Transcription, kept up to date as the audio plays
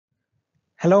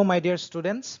Hello, my dear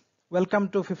students. Welcome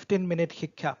to 15-minute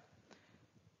Hikya.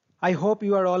 I hope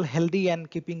you are all healthy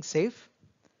and keeping safe.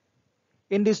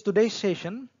 In this today's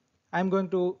session, I'm going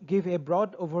to give a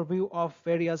broad overview of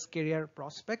various career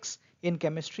prospects in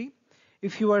chemistry.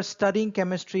 If you are studying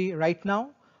chemistry right now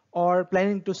or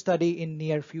planning to study in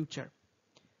near future,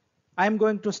 I'm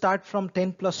going to start from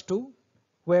 10+2,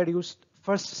 where you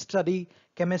first study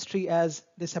chemistry as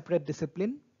the separate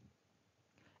discipline,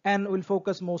 and will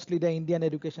focus mostly the Indian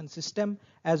education system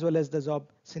as well as the job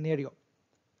scenario.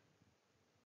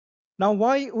 Now,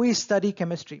 why we study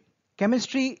chemistry?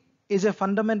 Chemistry is a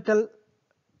fundamental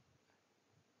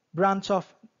branch of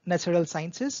natural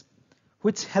sciences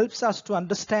which helps us to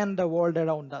understand the world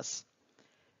around us.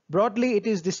 Broadly, it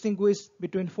is distinguished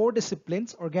between four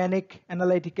disciplines: organic,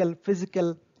 analytical,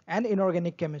 physical, and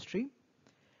inorganic chemistry.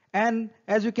 And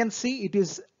as you can see, it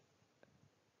is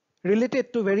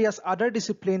related to various other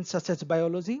disciplines such as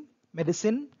biology,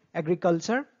 medicine,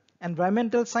 agriculture,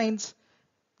 environmental science,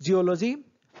 geology,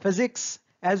 physics,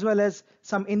 as well as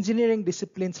some engineering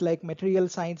disciplines like material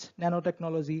science,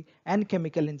 nanotechnology, and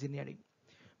chemical engineering.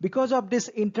 Because of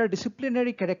this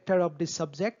interdisciplinary character of this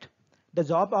subject, the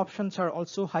job options are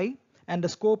also high and the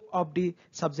scope of the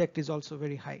subject is also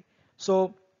very high.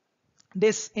 So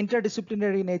this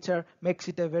interdisciplinary nature makes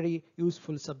it a very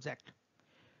useful subject.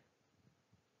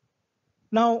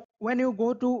 Now, when you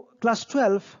go to class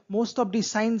 12, most of the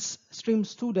science stream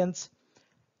students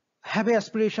have an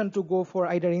aspiration to go for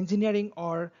either engineering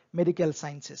or medical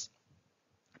sciences.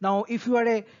 Now, if you are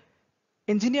an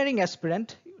engineering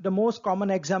aspirant, the most common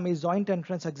exam is joint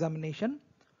entrance examination,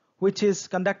 which is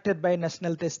conducted by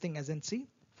National Testing Agency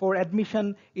for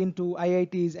admission into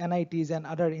IITs, NITs, and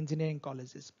other engineering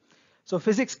colleges. So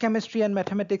physics, chemistry, and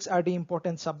mathematics are the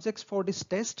important subjects for this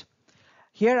test.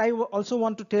 Here, I also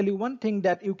want to tell you one thing,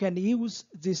 that you can use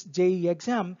this JEE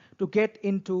exam to get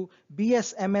into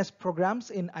BS-MS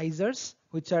programs in ISERs,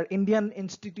 which are Indian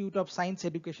Institute of Science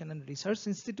Education and Research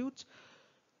Institutes,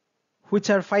 which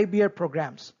are 5-year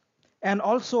programs, and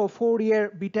also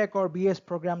 4-year BTech or BS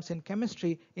programs in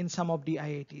chemistry in some of the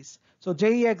IITs. So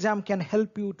JEE exam can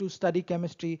help you to study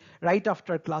chemistry right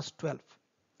after class 12.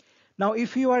 Now,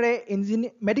 if you are a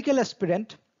medical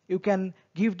aspirant, you can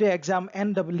give the exam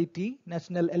NEET,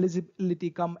 National Eligibility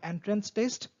Cum Entrance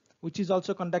Test, which is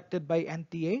also conducted by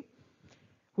NTA,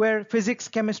 where physics,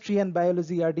 chemistry, and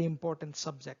biology are the important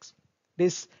subjects.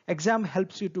 This exam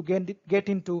helps you to get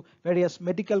into various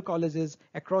medical colleges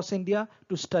across India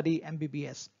to study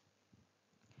MBBS.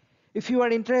 If you are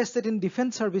interested in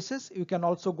defense services, you can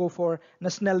also go for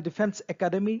National Defense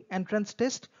Academy Entrance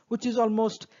Test, which is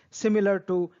almost similar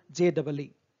to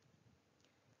JEE.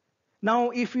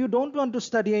 Now, if you don't want to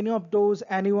study any of those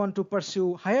and you want to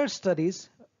pursue higher studies,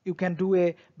 you can do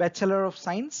a Bachelor of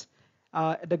Science,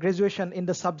 the graduation in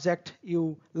the subject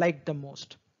you like the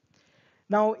most.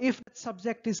 Now, if that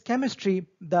subject is chemistry,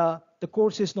 the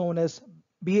course is known as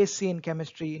BSc in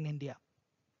Chemistry in India.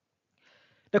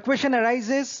 The question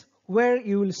arises where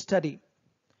you will study.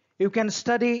 You can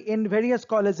study in various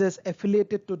colleges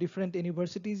affiliated to different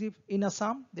universities in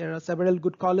Assam. There are several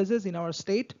good colleges in our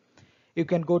state. You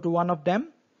can go to one of them,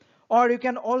 or you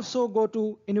can also go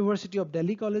to University of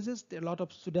Delhi colleges. There are a lot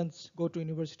of students go to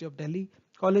University of Delhi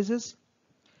colleges.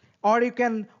 Or you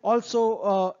can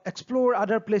also explore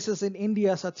other places in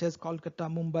India such as Kolkata,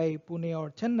 Mumbai, Pune,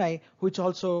 or Chennai, which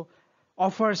also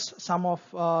offers some of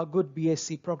good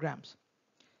BSc programs.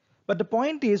 But the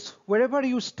point is, wherever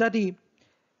you study,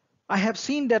 I have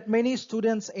seen that many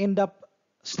students end up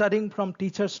studying from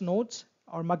teachers' notes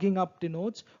or mugging up the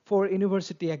notes for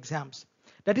university exams.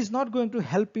 That is not going to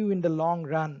help you in the long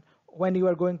run when you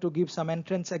are going to give some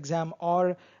entrance exam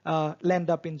or land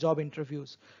up in job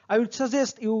interviews. I would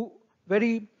suggest you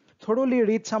very thoroughly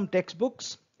read some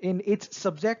textbooks in each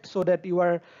subject so that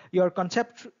your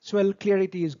conceptual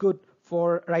clarity is good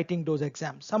for writing those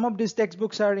exams. Some of these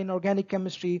textbooks are in organic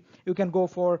chemistry. You can go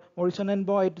for Morrison and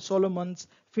Boyd, Solomons,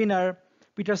 Finner,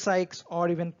 Peter Sykes, or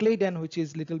even Claydon, which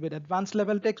is a little bit advanced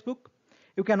level textbook.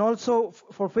 You can also,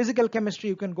 for physical chemistry,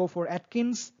 you can go for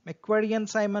Atkins, McQuarrie and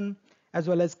Simon, as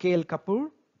well as K.L.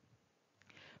 Kapoor.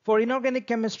 For inorganic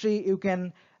chemistry, you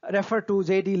can refer to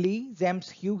J.D. Lee, James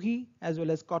Hughey, as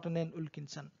well as Cotton and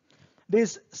Wilkinson.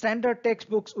 These standard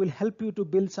textbooks will help you to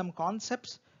build some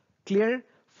concepts clear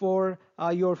for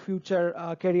your future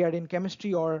career in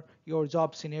chemistry or your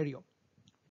job scenario.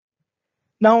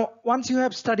 Now, once you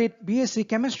have studied BSc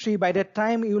chemistry, by that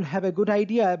time you will have a good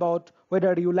idea about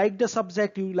whether you like the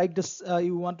subject,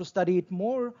 you want to study it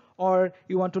more, or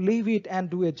you want to leave it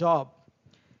and do a job.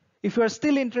 If you are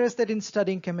still interested in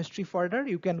studying chemistry further,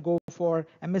 you can go for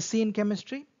MSc in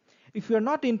chemistry. If you are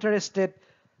not interested,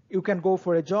 you can go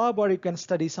for a job or you can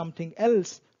study something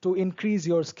else to increase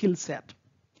your skill set.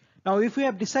 Now, if you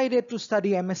have decided to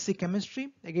study MSc chemistry,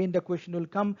 again the question will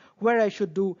come where I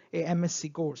should do a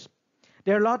MSc course.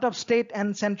 There are a lot of state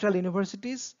and central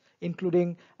universities,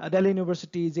 including Delhi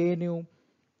University, JNU,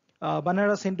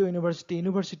 Banaras Hindu University,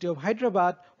 University of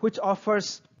Hyderabad, which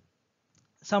offers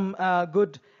some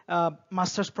good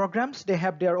master's programs. They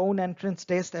have their own entrance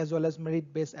test as well as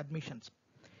merit-based admissions.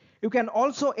 You can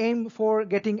also aim for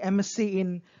getting MSc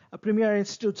in premier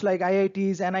institutes like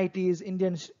IITs, NITs,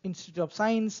 Indian Institute of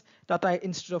Science, Tata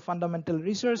Institute of Fundamental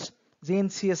Research, Jain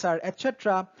CSR,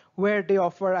 etc., where they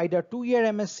offer either 2-year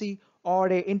MSc or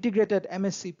an integrated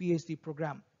MSc PhD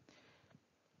program.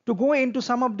 To go into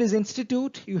some of these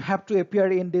institutes, you have to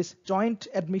appear in this joint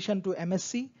admission to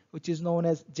MSc, which is known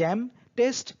as JAM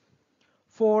test,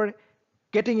 for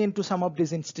getting into some of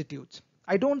these institutes.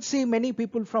 I don't see many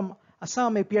people from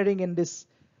Assam appearing in this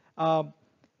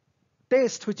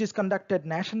test, which is conducted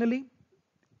nationally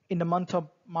in the month of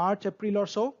March, April or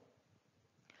so,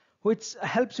 which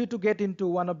helps you to get into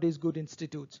one of these good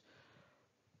institutes.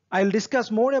 I'll discuss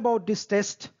more about this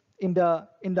test in the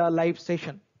live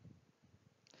session.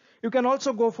 You can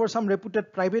also go for some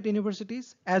reputed private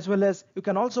universities, as well as you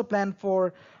can also plan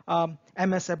for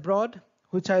MS abroad,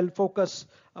 which I'll focus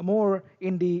more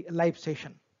in the live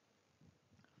session.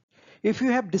 If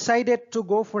you have decided to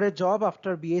go for a job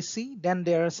after BSc, then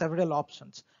there are several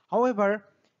options. However,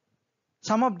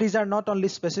 some of these are not only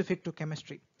specific to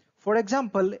chemistry. For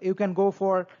example, you can go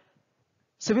for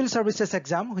civil services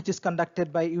exam, which is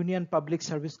conducted by Union Public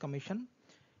Service Commission,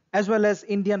 as well as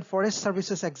Indian Forest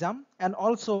Services exam, and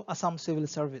also Assam Civil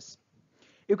Service.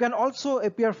 You can also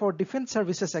appear for Defense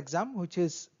Services exam, which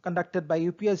is conducted by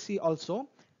UPSC also,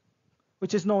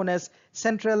 which is known as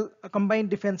Central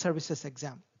Combined Defense Services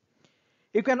exam.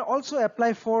 You can also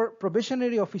apply for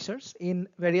probationary officers in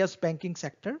various banking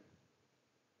sector.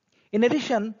 In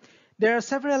addition, there are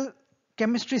several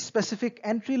chemistry-specific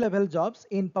entry-level jobs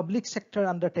in public sector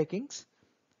undertakings,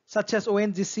 such as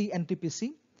ONGC, NTPC,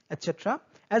 etc.,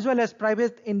 as well as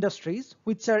private industries,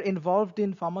 which are involved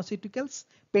in pharmaceuticals,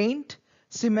 paint,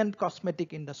 cement,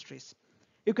 cosmetic industries.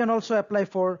 You can also apply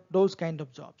for those kind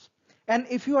of jobs. And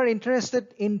if you are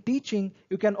interested in teaching,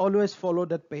 you can always follow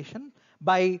that passion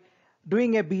by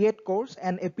doing a B.Ed course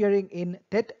and appearing in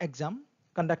TET exam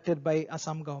conducted by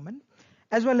Assam government,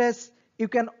 as well as you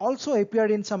can also appear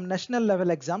in some national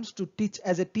level exams to teach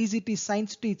as a TGT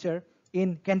science teacher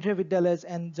in Kendriya Vidyalayas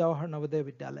and Jawahar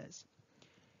Navodaya Vidyalayas.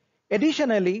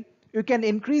 Additionally, you can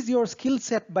increase your skill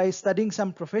set by studying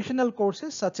some professional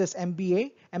courses such as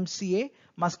MBA, MCA,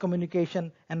 mass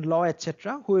communication and law,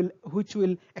 etc., which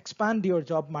will expand your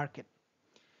job market.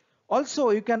 Also,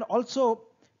 you can also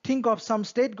think of some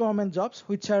state government jobs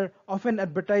which are often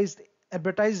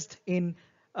advertised in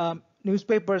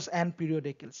newspapers and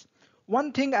periodicals.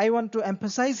 One thing I want to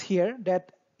emphasize here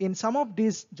that in some of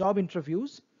these job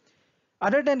interviews,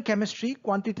 other than chemistry,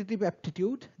 quantitative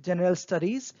aptitude, general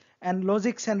studies, and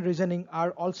logics and reasoning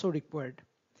are also required.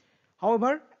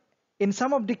 However, in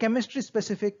some of the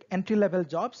chemistry-specific entry-level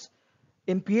jobs,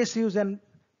 in PSUs and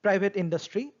private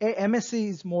industry, a MSc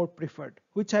is more preferred,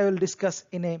 which I will discuss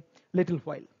in a little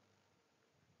while.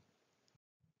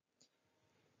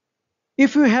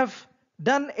 If you have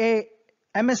done a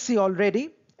MSc already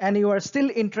and you are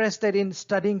still interested in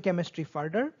studying chemistry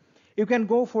further, you can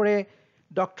go for a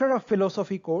Doctor of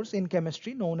Philosophy course in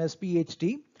chemistry known as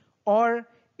PhD, or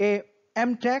a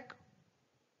MTech,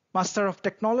 Master of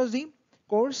Technology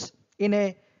course in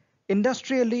a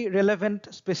industrially relevant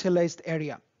specialized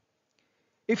area.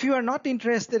 If you are not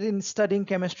interested in studying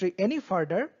chemistry any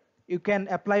further, you can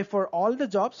apply for all the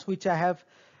jobs which I have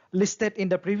listed in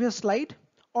the previous slide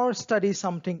or study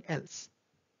something else.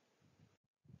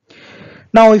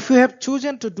 Now, if you have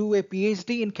chosen to do a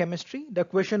PhD in chemistry, the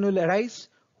question will arise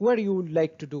where you would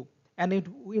like to do and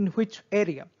in which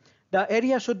area. The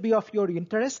area should be of your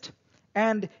interest.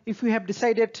 And if you have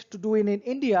decided to do it in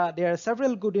India, there are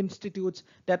several good institutes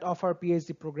that offer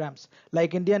PhD programs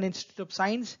like Indian Institute of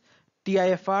Science,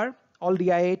 TIFR, all the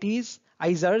IITs,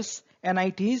 ISRs,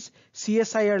 NITs,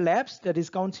 CSIR labs, that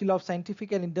is Council of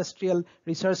Scientific and Industrial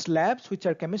Research Labs, which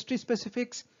are chemistry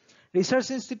specifics, research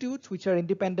institutes, which are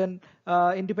independent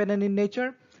in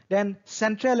nature. Then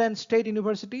central and state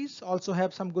universities also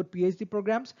have some good PhD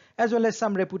programs, as well as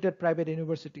some reputed private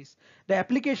universities. The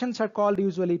applications are called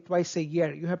usually twice a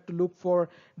year. You have to look for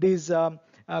these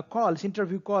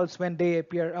interview calls when they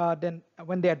appear,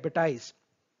 when they advertise.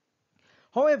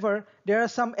 However, there are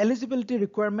some eligibility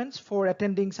requirements for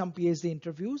attending some PhD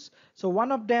interviews. So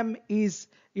one of them is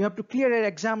you have to clear an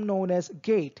exam known as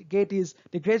GATE. GATE is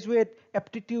the Graduate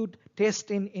Aptitude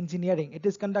Test in Engineering. It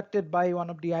is conducted by one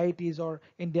of the IITs or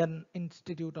Indian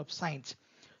Institute of Science.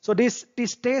 So this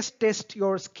test tests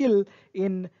your skill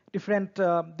in different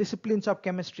disciplines of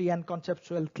chemistry and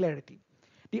conceptual clarity.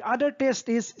 The other test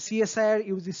is CSIR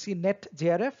UGC NET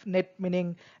JRF, NET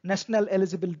meaning National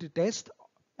Eligibility Test,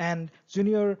 and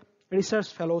Junior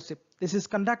Research Fellowship. This is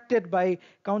conducted by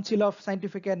Council of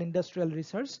Scientific and Industrial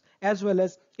Research as well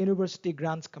as University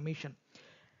Grants Commission.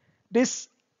 If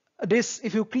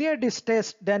you clear this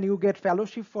test, then you get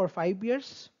fellowship for 5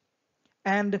 years.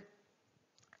 And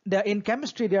in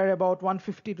chemistry, there are about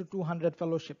 150 to 200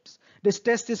 fellowships. This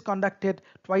test is conducted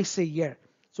twice a year.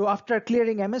 So after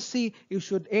clearing MSc, you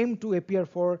should aim to appear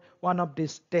for one of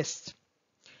these tests.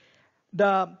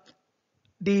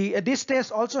 This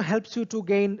test also helps you to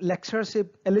gain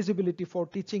lectureship eligibility for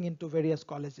teaching into various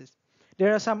colleges.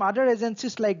 There are some other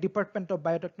agencies like Department of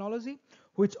Biotechnology,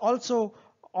 which also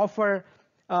offer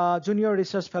junior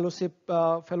research fellowship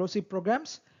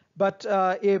programs. But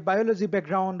a biology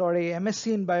background or a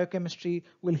MSc in biochemistry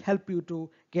will help you to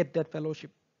get that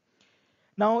fellowship.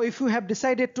 Now, if you have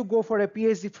decided to go for a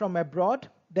PhD from abroad,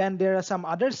 then there are some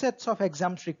other sets of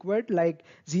exams required like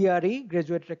GRE,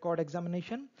 Graduate Record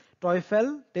Examination,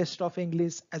 TOEFL, Test of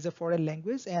English as a Foreign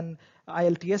Language, and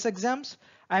IELTS exams.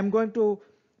 I'm going to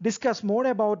discuss more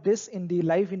about this in the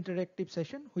live interactive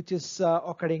session, which is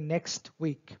occurring next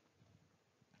week.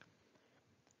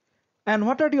 And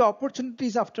what are the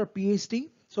opportunities after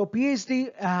PhD? So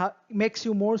PhD makes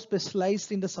you more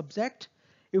specialized in the subject.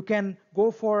 You can go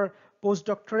for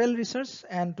postdoctoral research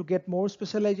and to get more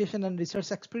specialization and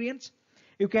research experience.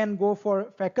 You can go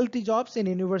for faculty jobs in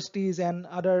universities and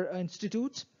other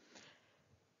institutes.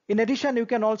 In addition, you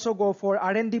can also go for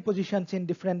R&D positions in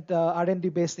different R&D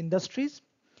based industries.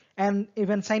 And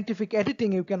even scientific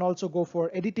editing, you can also go for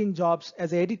editing jobs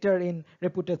as an editor in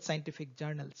reputed scientific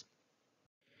journals.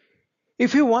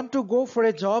 If you want to go for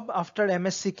a job after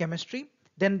MSc chemistry,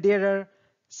 then there are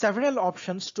several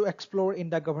options to explore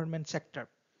in the government sector.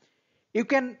 You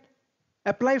can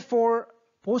apply for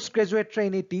postgraduate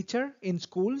trainee teacher in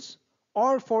schools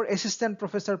or for assistant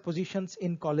professor positions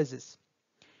in colleges.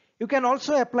 You can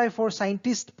also apply for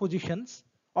scientist positions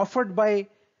offered by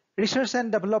research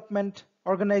and development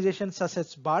organizations such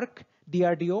as BARC,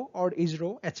 DRDO, or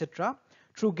ISRO, etc.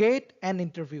 through GATE and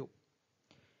interview.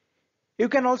 You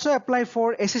can also apply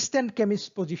for assistant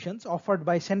chemist positions offered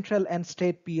by central and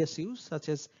state PSUs such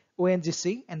as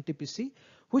ONGC and TPC,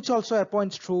 which also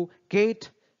appoints through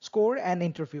GATE, score, and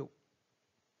interview.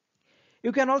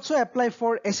 You can also apply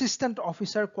for assistant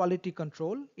officer quality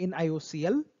control in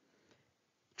IOCL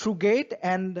through GATE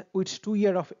and with 2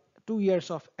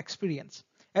 years of experience.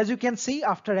 As you can see,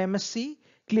 after MSc,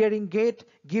 clearing GATE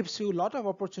gives you a lot of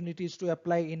opportunities to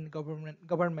apply in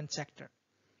government sector.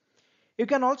 You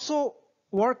can also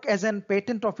work as an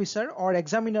patent officer or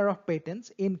examiner of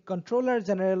patents in Controller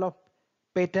General of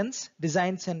Patents,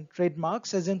 Designs and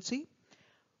Trademarks Agency,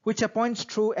 which appoints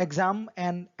through exam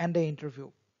and an interview.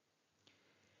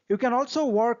 You can also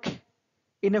work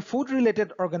in a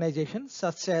food-related organization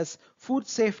such as Food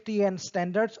Safety and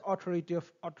Standards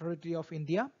Authority of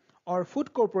India or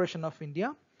Food Corporation of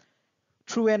India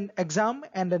through an exam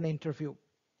and an interview.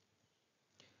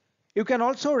 You can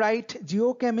also write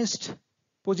geochemist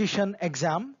position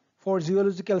exam for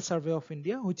Geological Survey of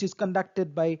India, which is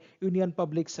conducted by Union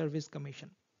Public Service Commission.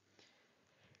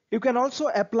 You can also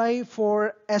apply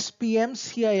for SPM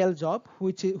CIL job,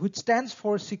 which stands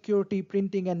for Security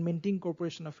Printing and Minting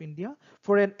Corporation of India,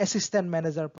 for an assistant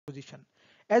manager position.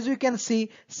 As we can see,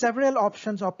 several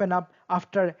options open up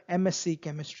after MSc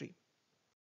chemistry.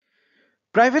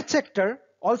 Private sector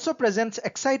also presents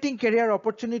exciting career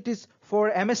opportunities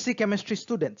for MSc chemistry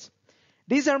students.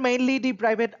 These are mainly the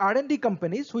private R&D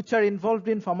companies which are involved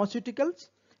in pharmaceuticals,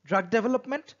 drug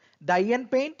development, dye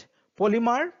and paint,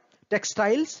 polymer,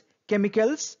 textiles,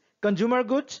 chemicals, consumer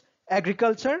goods,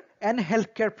 agriculture, and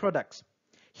healthcare products.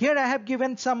 Here I have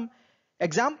given some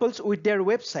examples with their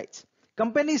websites.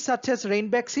 Companies such as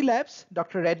Rainbaxy Labs,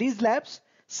 Dr. Reddy's Labs,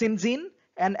 Syngene,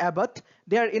 and Abbott,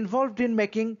 they are involved in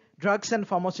making drugs and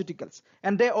pharmaceuticals,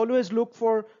 and they always look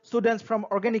for students from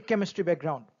organic chemistry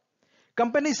background.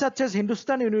 Companies such as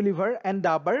Hindustan Unilever and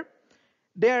Dabur,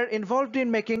 they are involved in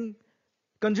making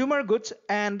consumer goods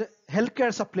and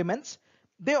healthcare supplements.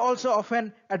 They also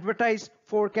often advertise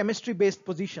for chemistry-based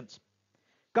positions.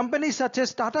 Companies such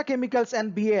as Tata Chemicals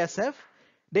and BASF,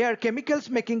 they are chemicals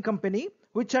making company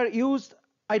which are used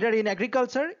either in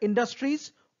agriculture,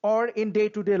 industries, or in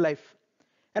day-to-day life.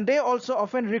 and they also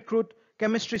often recruit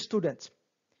chemistry students.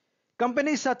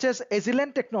 Companies such as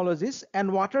Agilent Technologies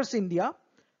and Waters India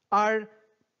are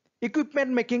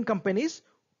equipment making companies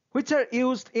which are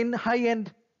used in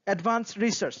high-end advanced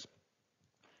research.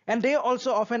 And they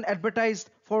also often advertise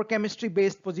for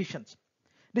chemistry-based positions.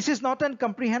 This is not a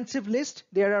comprehensive list.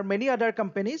 There are many other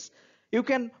companies. You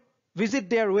can visit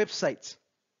their websites.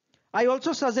 I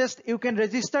also suggest you can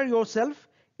register yourself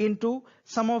into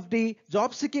some of the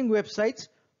job-seeking websites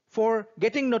for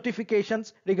getting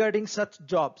notifications regarding such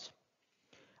jobs.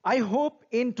 I hope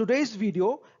in today's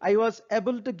video I was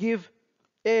able to give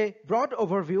a broad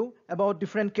overview about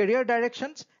different career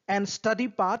directions and study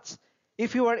paths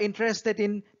if you are interested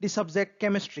in the subject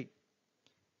chemistry.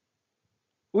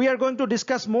 We are going to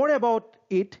discuss more about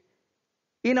it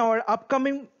in our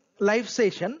upcoming live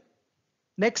session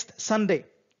next Sunday.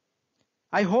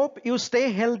 I hope you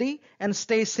stay healthy and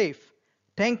stay safe.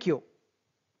 Thank you.